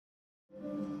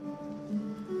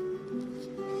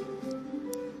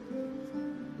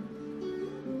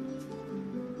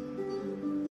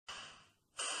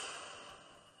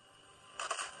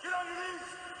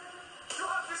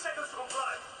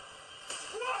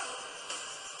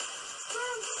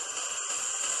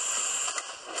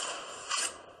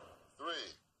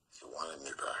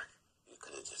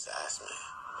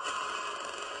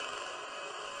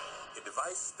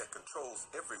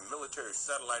almost every military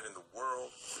satellite in the world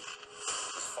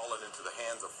has fallen into the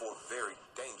hands of four very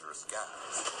dangerous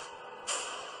guys.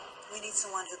 We need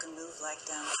someone who can move like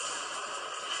them,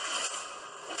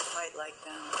 fight like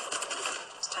them.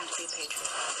 It's time to be a patriot.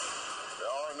 There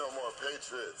are no more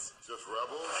patriots, just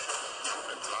rebels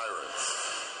and tyrants.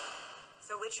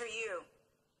 So which are you?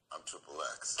 I'm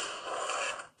XXX.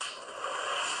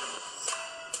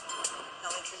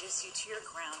 I'll introduce you to your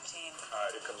ground team. All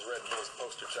right, here comes Red Bull's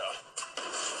poster child.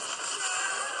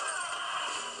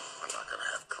 I'm not gonna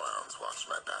have clowns watch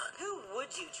my back. Who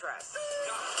would you trust?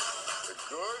 The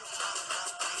good,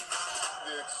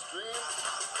 the extreme,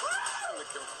 and the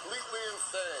completely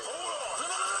insane.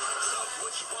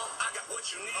 What you want, I got what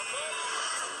you need.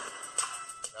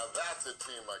 Now that's a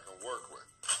team I can work with.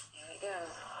 Here we go.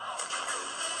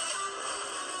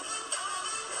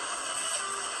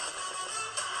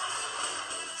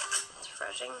 It's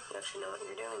refreshing. You actually know what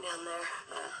you're doing down there.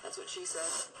 That's what she said.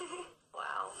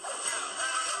 Wow.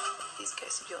 These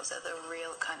guys of yours are the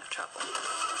real kind of trouble.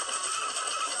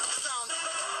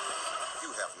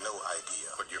 You have no idea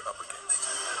what you're up against.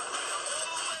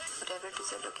 Whatever it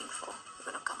is you're looking for, you're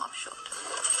gonna come up short.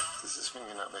 Does this mean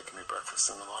you're not making me breakfast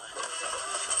in the morning?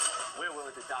 We're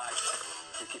willing to die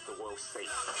to keep the world safe.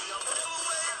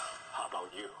 How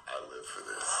about you? I live for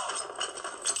this.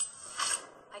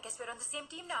 I guess we're on the same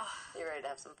team now. You ready to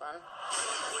have some fun?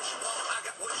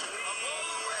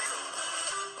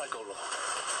 I go low.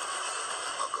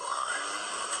 I'll go high.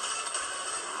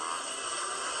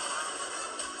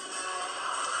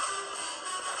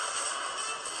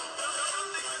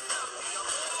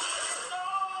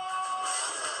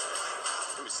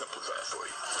 Let me simplify for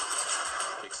you.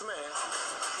 Kick some ass.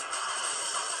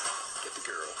 Get the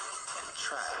girl. And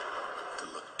try to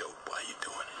look dope while you're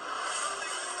doing it.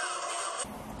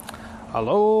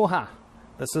 Aloha!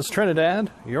 This is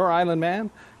Trinidad, your island man,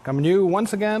 coming to you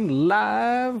once again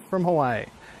live from Hawaii.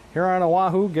 Here on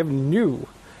Oahu, giving you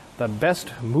the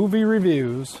best movie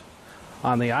reviews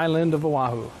on the island of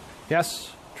Oahu.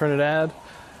 Yes, Trinidad,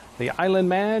 the island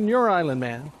man, your island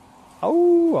man.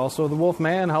 Oh, also the wolf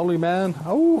man, howly man.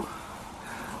 Oh,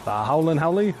 the howlin'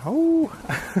 howly. Oh.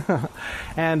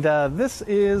 And this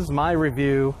is my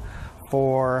review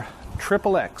for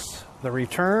XXX, The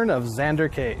Return of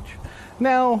Xander Cage.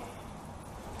 Now,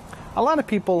 a lot of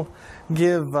people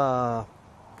give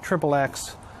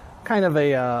XXX kind of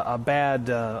a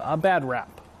bad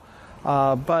rap,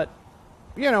 but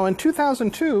you know, in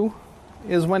 2002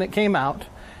 is when it came out,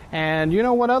 and you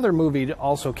know what other movie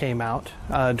also came out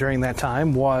during that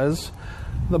time was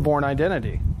The Bourne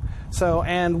Identity. So,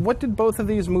 and what did both of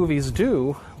these movies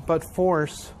do but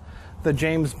force the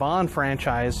James Bond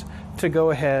franchise to go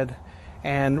ahead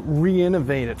and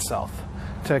re-innovate itself,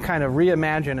 to kind of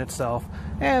reimagine itself,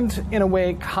 and in a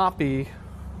way copy,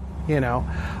 you know,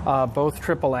 both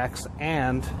XXX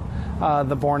and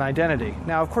The Bourne Identity.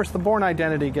 Now, of course, The Bourne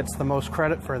Identity gets the most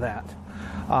credit for that.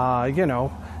 You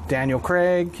know, Daniel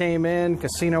Craig came in,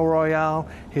 Casino Royale.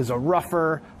 He's a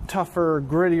rougher, tougher,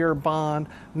 grittier Bond,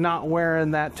 not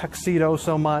wearing that tuxedo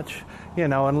so much, you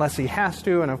know, unless he has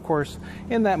to. And of course,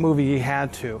 in that movie, he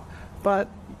had to. But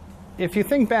if you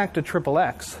think back to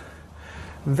XXX,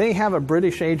 they have a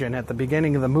British agent at the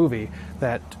beginning of the movie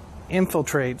that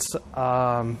infiltrates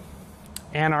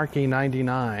Anarchy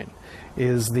 99,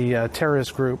 is the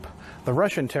terrorist group, the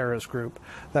Russian terrorist group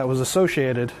that was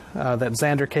associated, that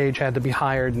Xander Cage had to be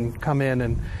hired and come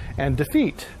in and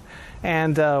defeat.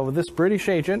 And this British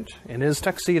agent in his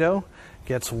tuxedo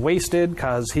gets wasted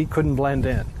because he couldn't blend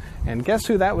in. And guess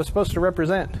who that was supposed to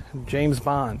represent? James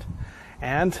Bond.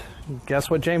 And guess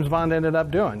what James Bond ended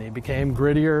up doing? He became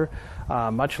grittier,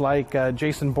 much like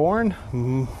Jason Bourne,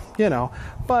 you know,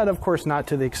 but of course not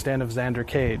to the extent of Xander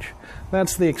Cage.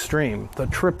 That's the extreme, the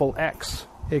XXX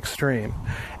extreme.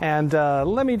 And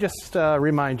let me just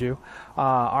remind you,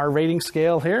 our rating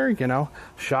scale here, you know,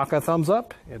 Shaka thumbs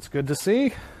up, it's good to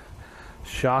see.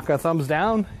 Shaka thumbs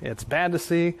down, it's bad to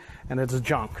see, and it's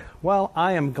junk. Well,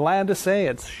 I am glad to say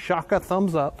it's Shaka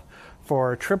thumbs up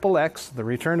for XXX, The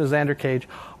Return of Xander Cage,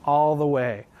 all the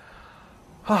way.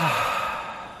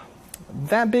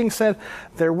 That being said,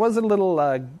 there was a little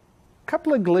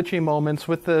couple of glitchy moments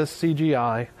with the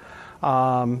CGI,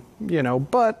 you know,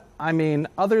 but I mean,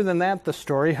 other than that, the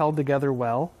story held together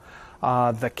well.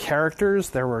 The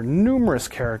characters, there were numerous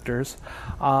characters,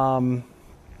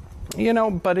 you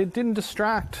know, but it didn't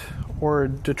distract or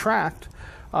detract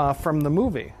from the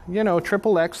movie. You know,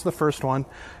 XXX, the first one,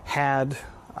 had,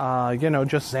 you know,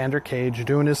 just Xander Cage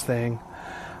doing his thing.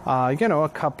 You know, a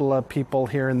couple of people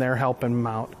here and there helping him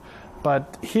out.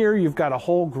 But here you've got a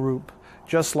whole group.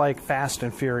 just like Fast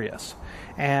and Furious.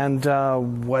 And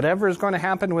whatever is going to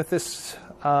happen with this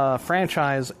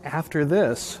franchise after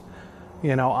this,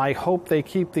 you know, I hope they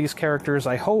keep these characters.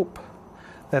 I hope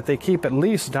that they keep at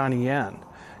least Donnie Yen.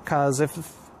 Because if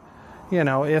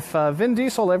Vin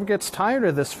Diesel ever gets tired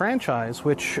of this franchise,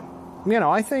 which, you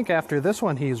know, I think after this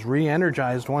one he's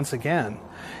re-energized once again,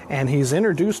 and he's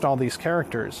introduced all these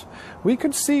characters, we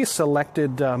could see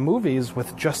selected movies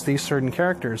with just these certain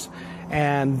characters.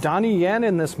 And Donnie Yen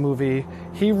in this movie,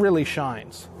 he really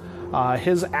shines.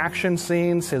 His action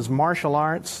scenes, his martial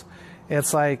arts,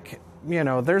 it's like, you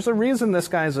know, there's a reason this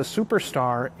guy's a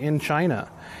superstar in China.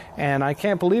 And I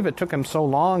can't believe it took him so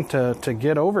long to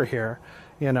get over here.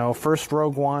 You know, first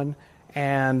Rogue One,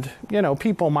 and, you know,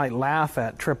 people might laugh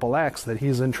at XXX, that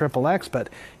he's in XXX, but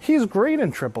he's great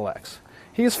in XXX.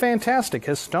 He's fantastic.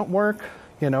 His stunt work,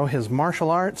 you know, his martial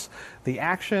arts, the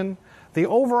action, the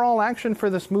overall action for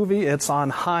this movie, it's on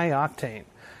high octane.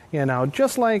 You know,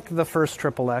 just like the first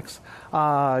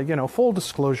XXX. You know, full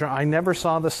disclosure, I never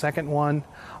saw the second one.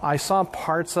 I saw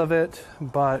parts of it,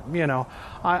 but, you know,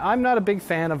 I'm not a big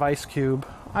fan of Ice Cube.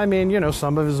 I mean, you know,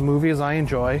 some of his movies I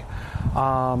enjoy.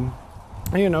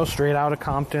 You know, Straight Outta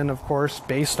Compton, of course,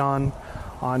 based on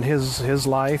his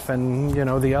life and, you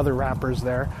know, the other rappers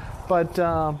there. But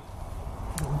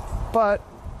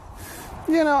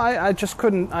you know, I just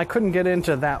couldn't get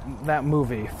into that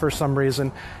movie for some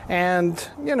reason. And,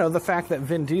 you know, the fact that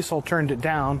Vin Diesel turned it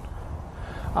down,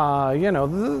 you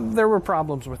know, there were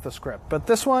problems with the script. But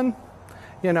this one,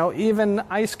 you know, even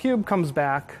Ice Cube comes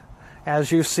back,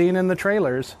 as you've seen in the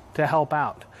trailers, to help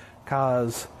out.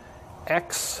 Because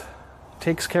X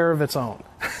takes care of its own.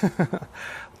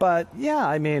 But, yeah,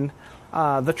 I mean,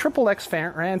 the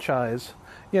XXX franchise,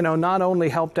 you know, not only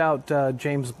helped out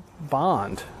James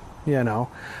Bond, you know,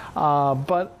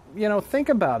 but, you know, think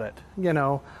about it. You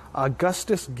know,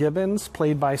 Augustus Gibbons,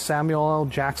 played by Samuel L.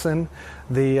 Jackson,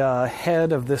 the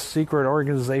head of this secret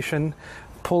organization,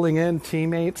 pulling in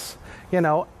teammates. You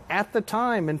know, at the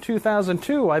time, in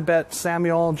 2002, I bet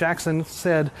Samuel L. Jackson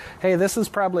said, hey, this is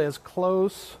probably as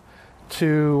close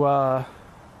to,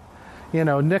 you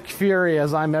know, Nick Fury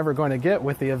as I'm ever going to get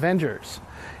with the Avengers.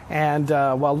 And,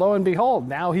 well, lo and behold,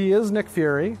 now he is Nick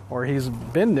Fury, or he's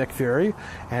been Nick Fury,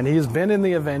 and he's been in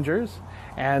the Avengers,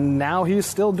 and now he's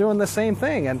still doing the same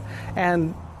thing.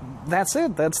 And that's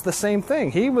it. That's the same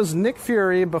thing. He was Nick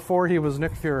Fury before he was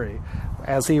Nick Fury,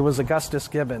 as he was Augustus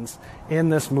Gibbons in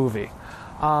this movie.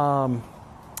 You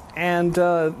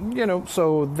know,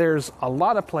 so there's a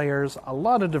lot of players, a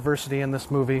lot of diversity in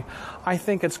this movie. I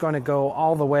think it's going to go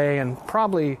all the way and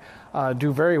probably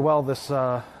do very well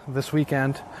this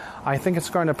weekend. I think it's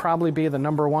going to probably be the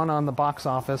 #1 on the box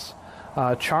office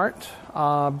chart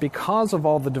because of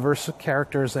all the diverse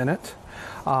characters in it.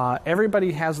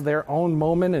 Everybody has their own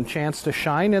moment and chance to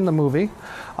shine in the movie.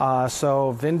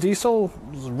 So Vin Diesel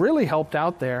really helped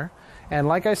out there. And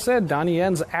like I said, Donnie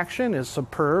Yen's action is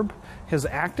superb. His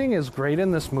acting is great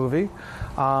in this movie.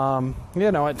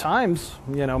 You know, at times,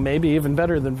 you know, maybe even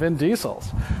better than Vin Diesel's.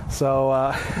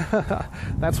 So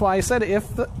that's why I said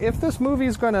if this movie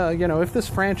is going to, you know, if this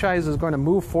franchise is going to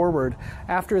move forward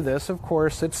after this, of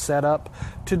course, it's set up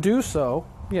to do so.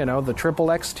 You know, the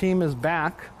XXX team is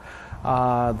back.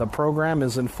 The program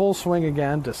is in full swing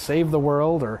again to save the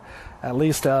world, or at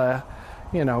least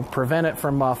you know, prevent it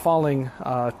from falling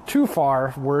too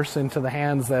far worse into the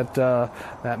hands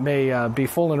that may be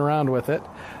fooling around with it.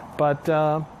 But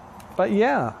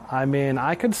yeah, I mean,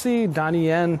 I could see Donnie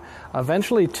Yen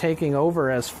eventually taking over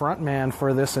as frontman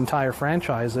for this entire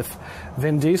franchise if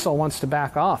Vin Diesel wants to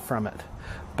back off from it.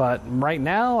 But right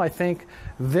now, I think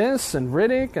this and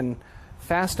Riddick and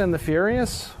Fast and the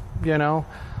Furious, you know,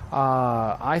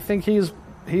 I think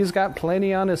he's got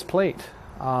plenty on his plate.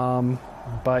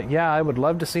 But yeah, I would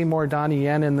love to see more Donnie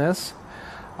Yen in this.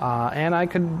 And I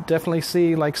could definitely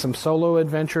see like some solo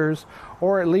adventures,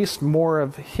 or at least more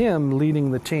of him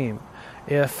leading the team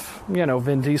if, you know,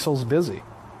 Vin Diesel's busy.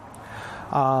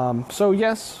 So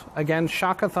yes, again,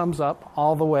 shock a thumbs up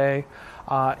all the way.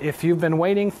 If you've been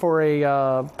waiting for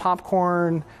a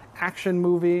popcorn action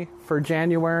movie for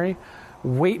January,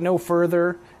 wait no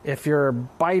further. If you're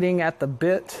biting at the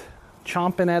bit,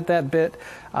 chomping at that bit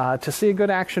to see a good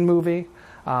action movie,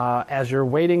 as you're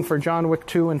waiting for John Wick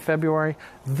 2 in February,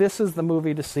 this is the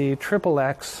movie to see.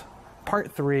 XXX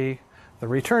Part 3, The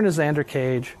Return of Xander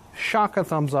Cage. Shock a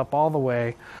thumbs up all the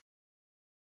way.